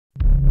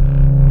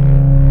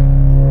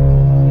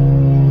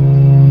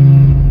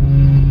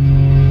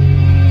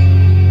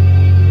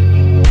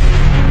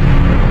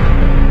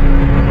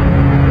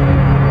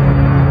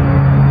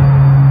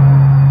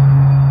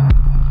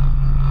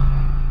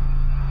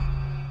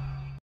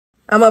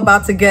I'm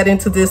about to get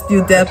into this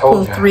new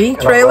Deadpool 3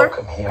 trailer.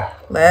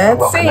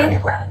 Let's see.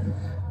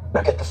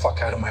 Now get the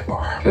fuck out of my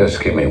bar.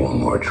 Just give me one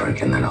more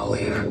drink and then I'll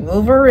leave.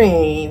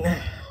 Wolverine.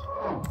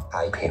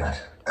 Hi, Peanut.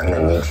 I'm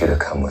gonna need you to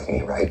come with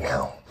me right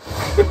now.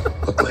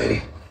 Look,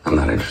 lady, I'm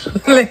not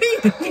interested. Lady.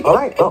 All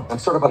right, well, I'm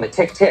sort of on the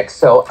tick-tick,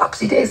 so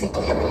upsy daisy.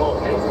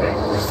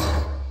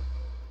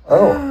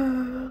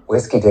 Oh,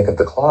 whiskey dick of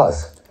the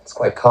claws. It's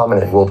quite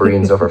common in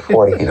Wolverines over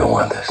 40. You don't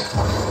want this.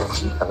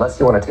 Unless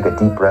you want to take a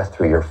deep breath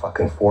through your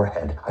fucking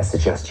forehead, I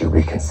suggest you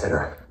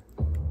reconsider.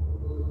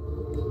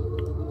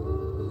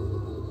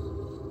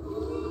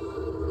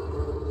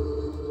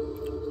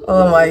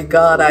 Oh my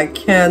god, I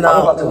cannot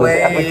I'm about to lose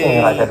wait. everything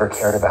that I've ever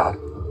cared about.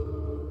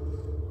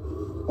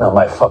 Not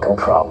my fucking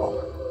problem.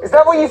 Is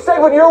that what you said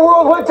when your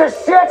world went to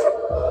shit?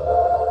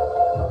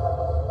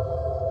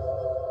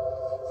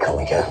 Come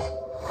again.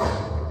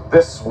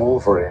 This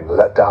Wolverine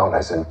let down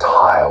his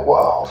entire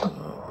world.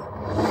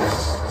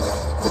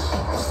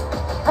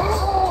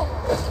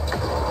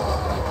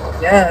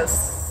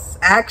 Yes.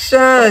 Action.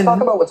 Let's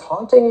talk about what's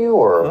haunting you,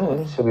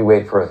 or should we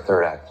wait for a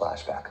third act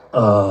flashback?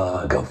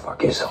 Go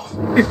fuck yourself.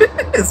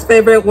 His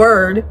favorite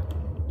word.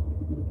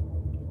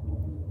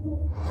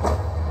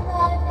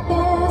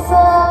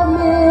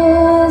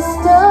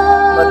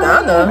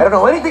 Madonna. I don't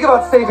know anything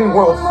about saving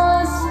worlds,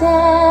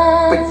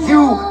 but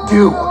you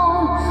do.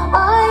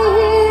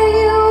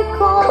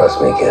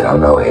 Trust me, kid,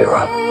 I'm no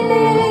hero.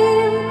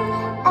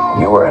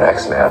 You were an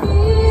X-Man.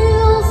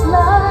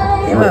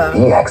 You were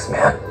the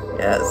X-Man.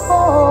 Yes.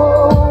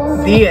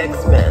 The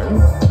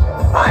X-Men.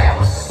 I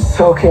am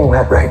soaking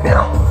wet right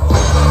now.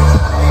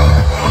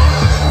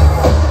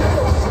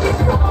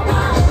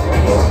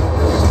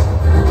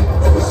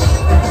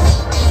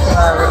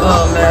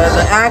 Oh man,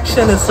 the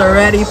action is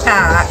already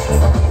packed.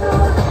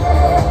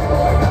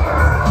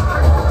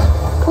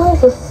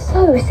 Boys are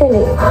so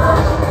silly.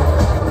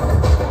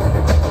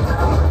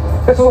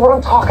 This is what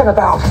I'm talking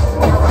about.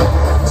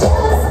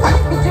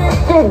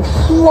 Big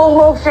slow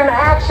motion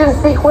action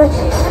sequence.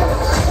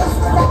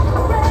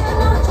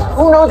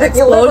 Who knows if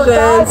you'll ever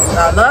die? Explosions.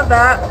 I love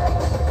that.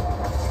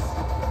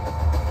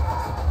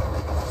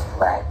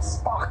 Let's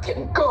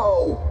fucking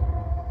go.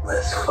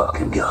 Let's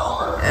fucking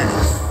go.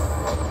 Yes.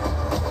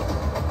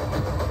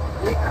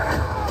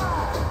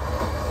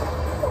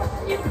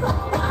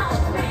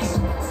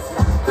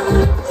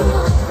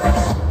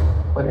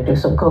 Want to do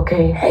some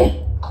cocaine?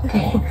 Hey,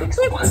 okay. It's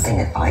the one thing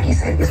that Feige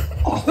said is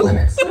off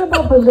limits. What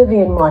about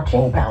Bolivian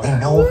marching band? They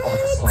know all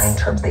the slang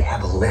terms. They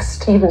have a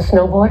list. Even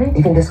snowboarding?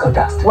 Even disco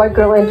dust. White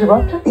girl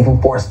interrupter? Even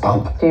forest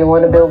bump. Do you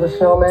want to build a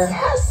snowman?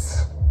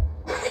 Yes.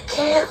 I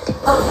can't.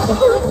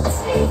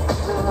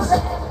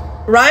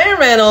 Ryan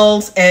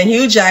Reynolds and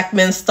Hugh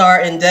Jackman star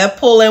in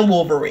Deadpool and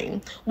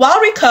Wolverine. While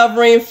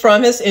recovering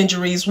from his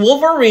injuries,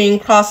 Wolverine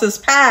crosses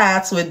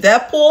paths with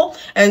Deadpool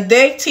and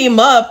they team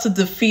up to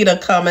defeat a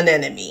common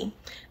enemy.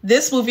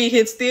 This movie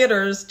hits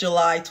theaters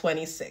July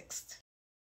 26th.